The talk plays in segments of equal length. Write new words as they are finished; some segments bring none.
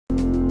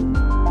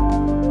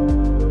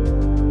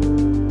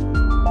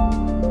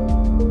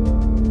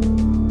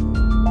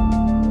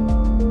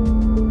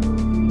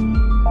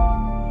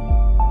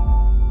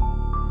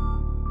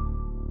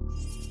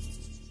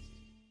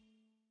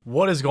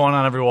What is going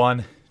on,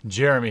 everyone?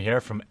 Jeremy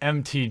here from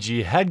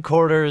MTG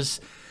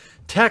headquarters,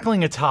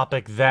 tackling a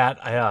topic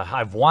that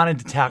I've wanted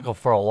to tackle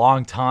for a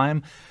long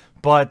time,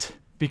 but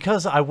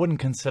because I wouldn't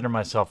consider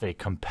myself a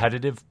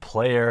competitive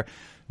player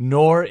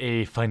nor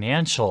a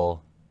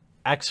financial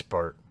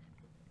expert,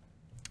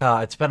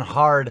 it's been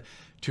hard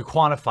to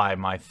quantify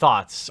my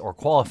thoughts or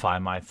qualify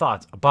my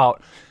thoughts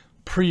about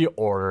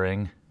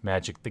pre-ordering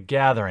Magic the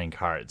Gathering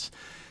cards.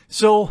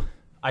 So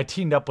I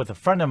teamed up with a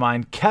friend of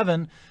mine,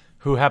 Kevin,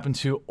 who happened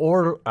to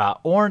own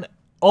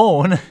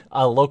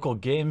a local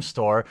game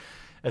store,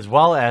 as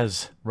well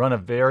as run a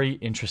very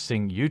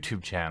interesting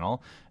YouTube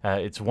channel.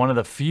 It's one of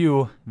the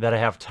few that I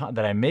have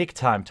that I make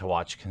time to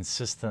watch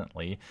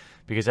consistently,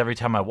 because every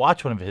time I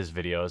watch one of his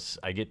videos,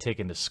 I get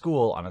taken to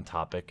school on a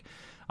topic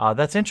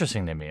that's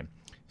interesting to me.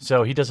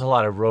 So he does a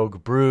lot of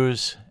Rogue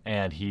Brews,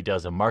 and he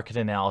does a market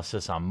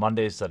analysis on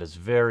Mondays that is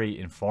very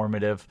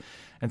informative.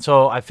 And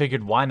so I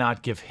figured, why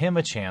not give him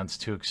a chance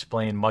to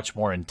explain much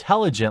more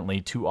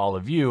intelligently to all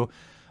of you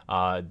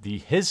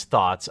his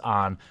thoughts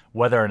on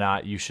whether or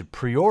not you should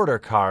pre-order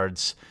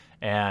cards.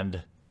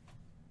 And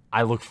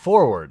I look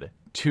forward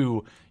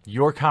to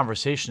your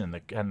conversation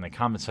in the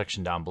comment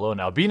section down below.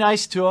 Now, be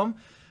nice to him.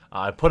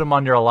 I put him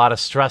under a lot of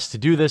stress to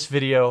do this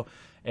video,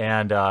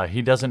 and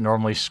he doesn't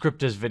normally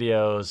script his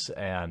videos,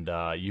 and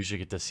usually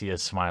get to see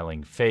his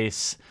smiling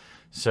face.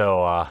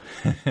 So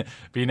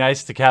be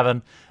nice to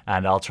Kevin,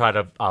 and I'll try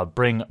to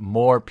bring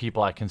more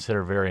people I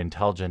consider very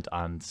intelligent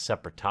on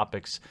separate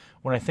topics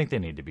when I think they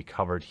need to be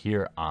covered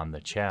here on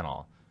the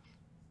channel.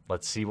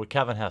 Let's see what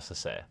Kevin has to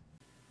say.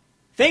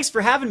 Thanks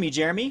for having me,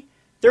 Jeremy.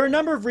 There are a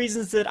number of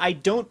reasons that I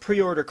don't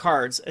pre-order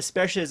cards,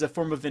 especially as a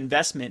form of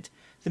investment.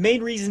 The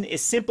main reason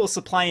is simple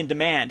supply and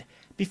demand.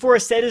 Before a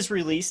set is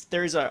released,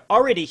 there is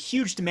already a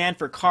huge demand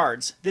for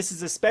cards. This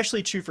is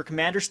especially true for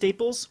Commander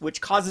staples,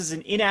 which causes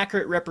an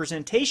inaccurate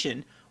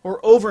representation,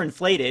 or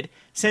overinflated,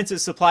 sense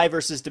of supply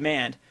versus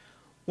demand.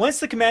 Once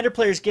the Commander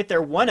players get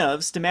their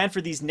one-ofs, demand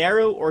for these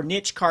narrow or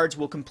niche cards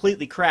will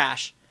completely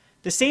crash.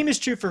 The same is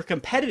true for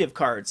competitive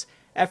cards.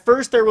 At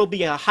first there will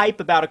be a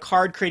hype about a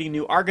card creating a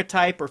new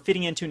archetype or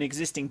fitting into an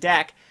existing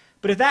deck,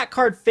 but if that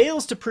card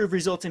fails to prove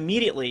results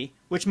immediately,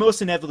 which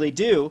most inevitably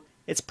do,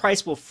 its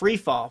price will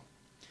freefall.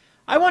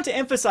 I want to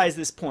emphasize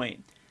this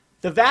point.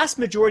 The vast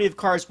majority of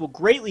cards will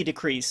greatly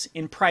decrease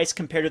in price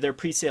compared to their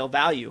pre-sale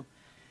value.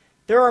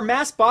 There are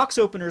mass box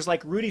openers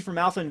like Rudy from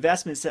Alpha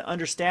Investments that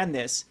understand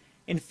this.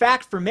 In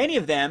fact, for many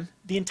of them,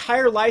 the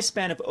entire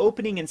lifespan of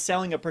opening and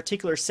selling a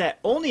particular set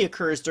only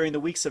occurs during the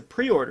weeks of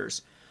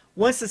pre-orders.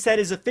 Once the set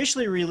is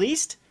officially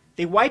released,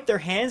 they wipe their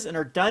hands and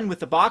are done with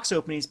the box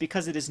openings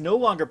because it is no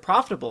longer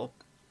profitable.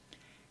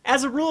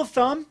 As a rule of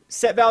thumb,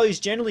 set values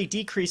generally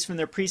decrease from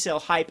their pre-sale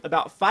hype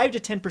about 5 to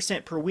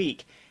 10% per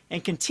week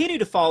and continue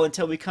to fall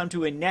until we come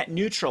to a net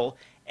neutral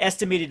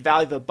estimated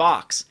value of a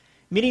box,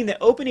 meaning that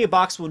opening a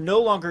box will no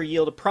longer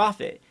yield a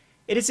profit.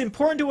 It is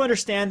important to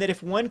understand that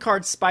if one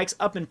card spikes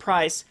up in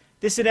price,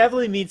 this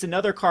inevitably means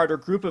another card or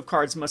group of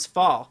cards must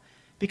fall.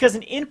 Because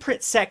an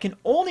in-print set can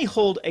only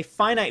hold a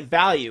finite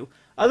value,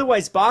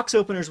 otherwise box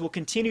openers will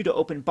continue to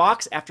open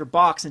box after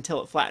box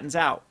until it flattens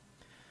out.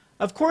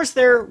 Of course,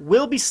 there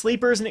will be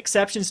sleepers and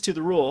exceptions to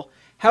the rule.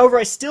 However,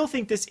 I still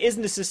think this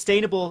isn't a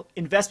sustainable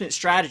investment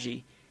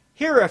strategy.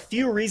 Here are a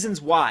few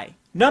reasons why.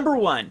 Number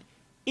one,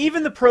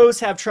 even the pros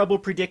have trouble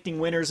predicting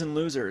winners and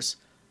losers.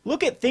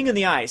 Look at Thing in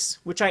the Ice,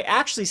 which I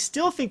actually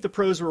still think the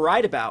pros were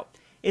right about.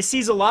 It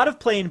sees a lot of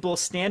play in both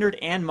standard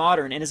and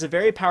modern and is a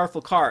very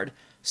powerful card.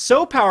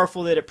 So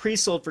powerful that it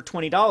pre-sold for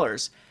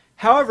 $20.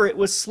 However, it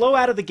was slow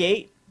out of the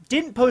gate,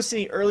 didn't post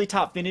any early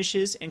top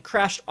finishes, and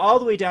crashed all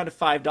the way down to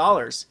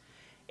 $5.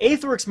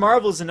 Aetheric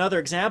Marvel is another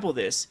example of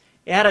this.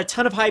 It had a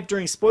ton of hype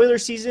during spoiler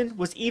season,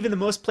 was even the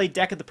most played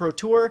deck at the Pro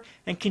Tour,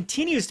 and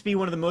continues to be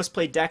one of the most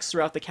played decks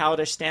throughout the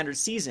Kaladesh Standard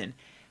season.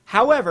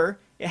 However,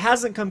 it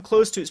hasn't come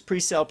close to its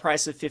pre-sale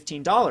price of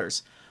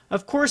 $15.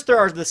 Of course, there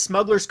are the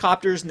Smuggler's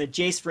Copters and the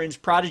Jace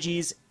Fringe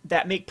Prodigies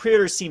that make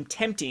pre-orders seem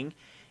tempting,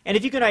 and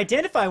if you can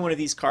identify one of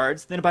these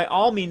cards, then by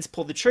all means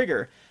pull the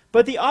trigger.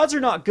 But the odds are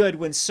not good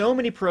when so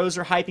many pros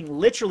are hyping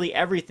literally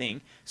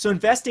everything, so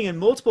investing in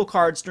multiple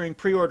cards during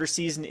pre-order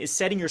season is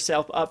setting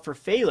yourself up for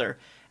failure,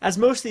 as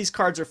most of these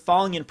cards are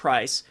falling in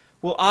price,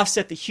 will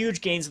offset the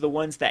huge gains of the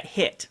ones that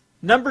hit.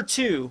 Number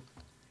two,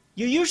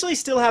 you usually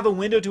still have a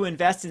window to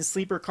invest in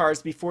sleeper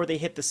cards before they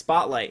hit the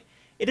spotlight.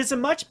 It is a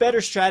much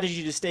better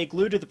strategy to stay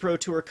glued to the Pro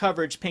Tour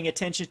coverage, paying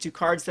attention to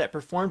cards that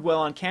performed well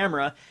on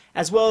camera,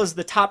 as well as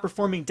the top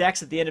performing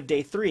decks at the end of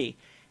day 3.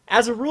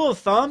 As a rule of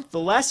thumb, the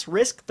less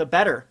risk, the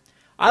better.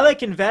 I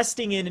like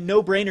investing in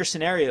no-brainer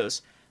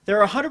scenarios.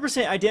 There are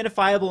 100%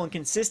 identifiable and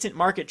consistent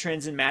market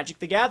trends in Magic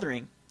the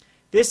Gathering.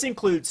 This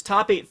includes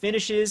top 8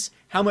 finishes,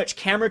 how much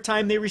camera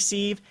time they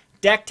receive,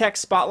 deck tech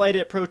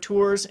spotlighted at Pro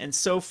Tours, and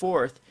so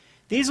forth.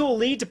 These will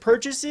lead to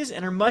purchases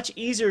and are much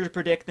easier to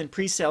predict than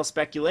pre-sale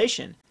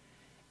speculation.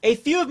 A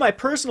few of my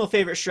personal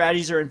favorite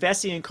strategies are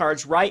investing in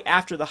cards right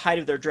after the height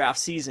of their draft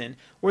season,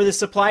 where the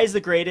supply is the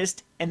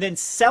greatest, and then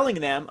selling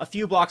them a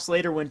few blocks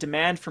later when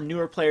demand from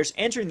newer players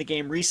entering the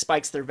game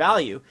respikes their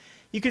value.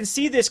 You can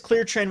see this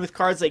clear trend with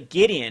cards like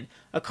Gideon,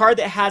 a card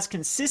that has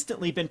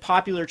consistently been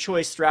popular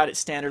choice throughout its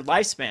standard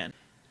lifespan.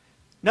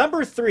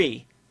 Number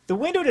 3. The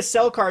window to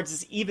sell cards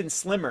is even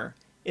slimmer.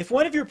 If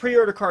one of your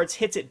pre-order cards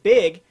hits it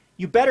big,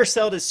 you better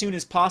sell it as soon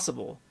as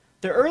possible.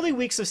 The early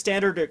weeks of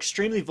Standard are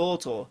extremely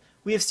volatile.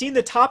 We have seen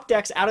the top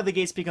decks out of the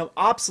gates become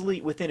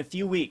obsolete within a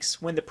few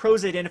weeks when the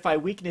pros identify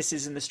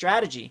weaknesses in the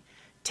strategy.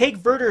 Take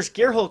Werder's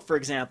Gerhulk for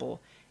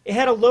example. It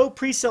had a low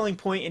pre-selling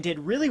point and did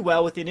really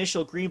well with the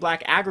initial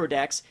green-black aggro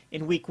decks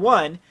in week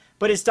 1,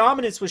 but its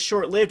dominance was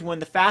short-lived when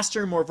the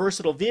faster and more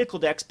versatile vehicle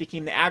decks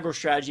became the aggro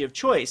strategy of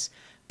choice.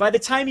 By the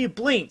time you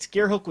blinked,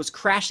 Gerhulk was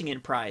crashing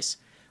in price.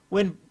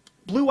 When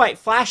Blue-White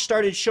Flash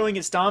started showing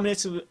its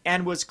dominance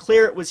and was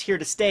clear it was here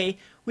to stay,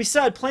 we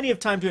still had plenty of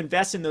time to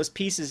invest in those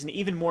pieces and,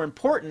 even more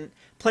important,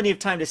 plenty of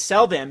time to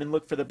sell them and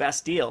look for the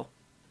best deal.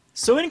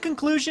 So in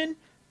conclusion,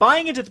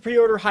 buying into the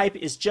pre-order hype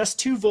is just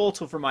too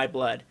volatile for my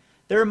blood.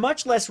 There are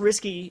much less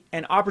risky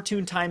and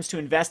opportune times to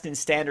invest in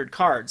standard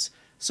cards.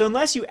 So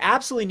unless you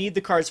absolutely need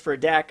the cards for a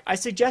deck, I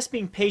suggest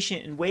being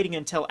patient and waiting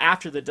until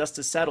after the dust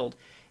has settled.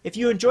 If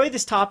you enjoy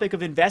this topic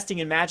of investing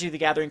in Magic the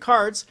Gathering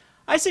cards,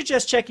 I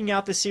suggest checking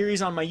out the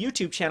series on my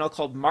YouTube channel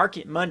called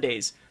Market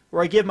Mondays,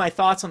 where I give my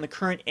thoughts on the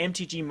current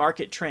MTG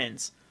market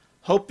trends.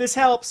 Hope this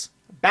helps.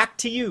 Back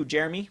to you,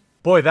 Jeremy.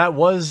 Boy, that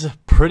was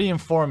pretty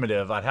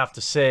informative, I'd have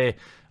to say.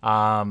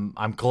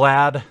 I'm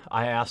glad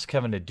I asked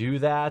Kevin to do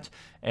that,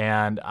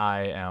 and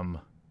I am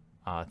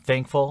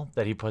thankful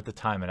that he put the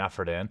time and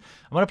effort in.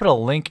 I'm going to put a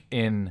link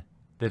in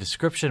the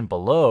description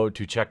below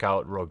to check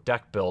out Rogue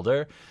Deck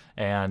Builder,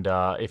 and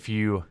if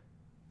you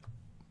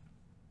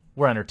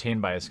were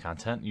entertained by his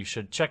content, you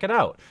should check it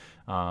out.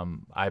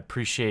 I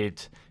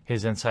appreciate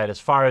his insight as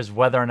far as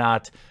whether or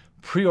not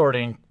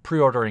pre-ordering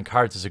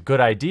cards is a good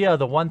idea.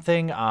 The one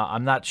thing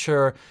I'm not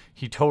sure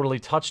he totally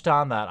touched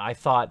on that I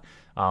thought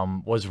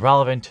was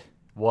relevant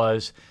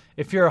was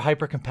if you're a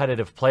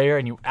hyper-competitive player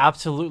and you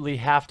absolutely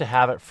have to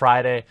have it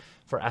Friday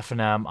for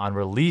FNM on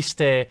release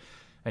day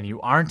and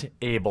you aren't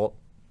able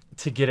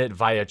to get it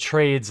via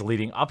trades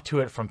leading up to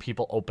it from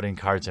people opening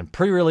cards in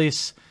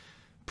pre-release,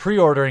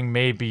 pre-ordering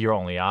may be your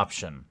only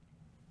option.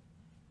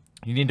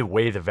 You need to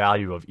weigh the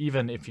value of,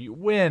 even if you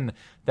win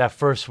that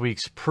first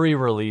week's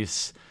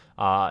pre-release,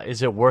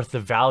 is it worth the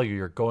value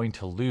you're going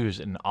to lose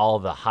in all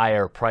the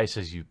higher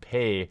prices you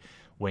pay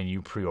when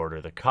you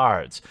pre-order the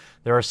cards?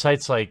 There are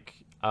sites like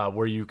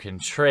where you can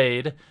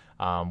trade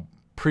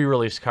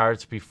pre-release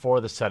cards before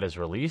the set is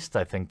released.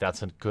 I think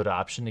that's a good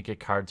option to get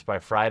cards by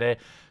Friday.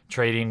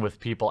 Trading with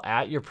people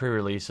at your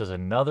pre-release is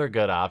another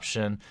good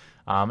option,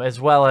 as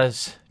well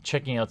as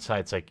checking out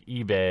sites like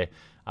eBay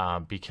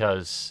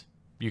because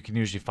you can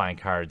usually find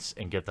cards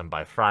and get them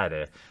by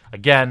Friday.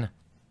 Again,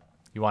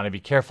 you want to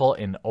be careful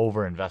in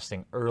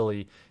over-investing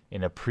early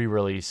in a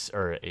pre-release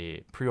or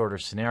a pre-order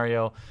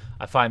scenario.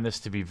 I find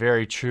this to be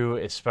very true,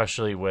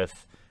 especially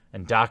with,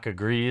 and Doc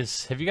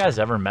agrees. Have you guys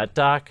ever met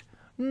Doc?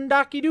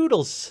 Docky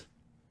Doodles.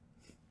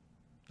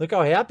 Look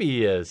how happy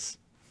he is.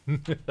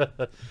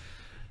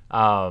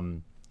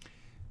 You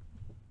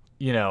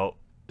know,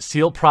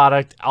 sealed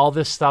product, all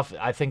this stuff,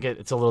 I think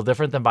it's a little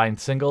different than buying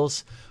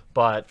singles.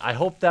 But I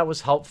hope that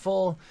was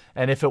helpful.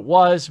 And if it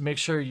was, make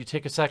sure you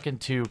take a second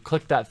to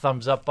click that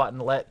thumbs up button.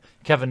 Let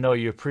Kevin know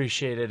you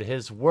appreciated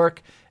his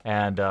work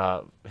and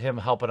him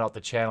helping out the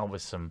channel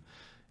with some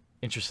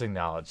interesting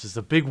knowledge. This is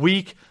a big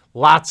week.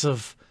 Lots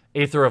of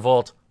Aether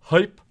Revolt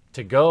hype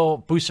to go.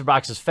 Booster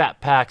boxes,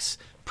 fat packs,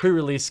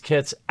 pre-release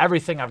kits,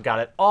 everything. I've got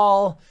it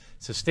all.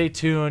 So stay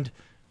tuned.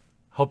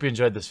 Hope you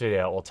enjoyed this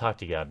video. We'll talk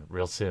to you again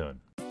real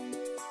soon.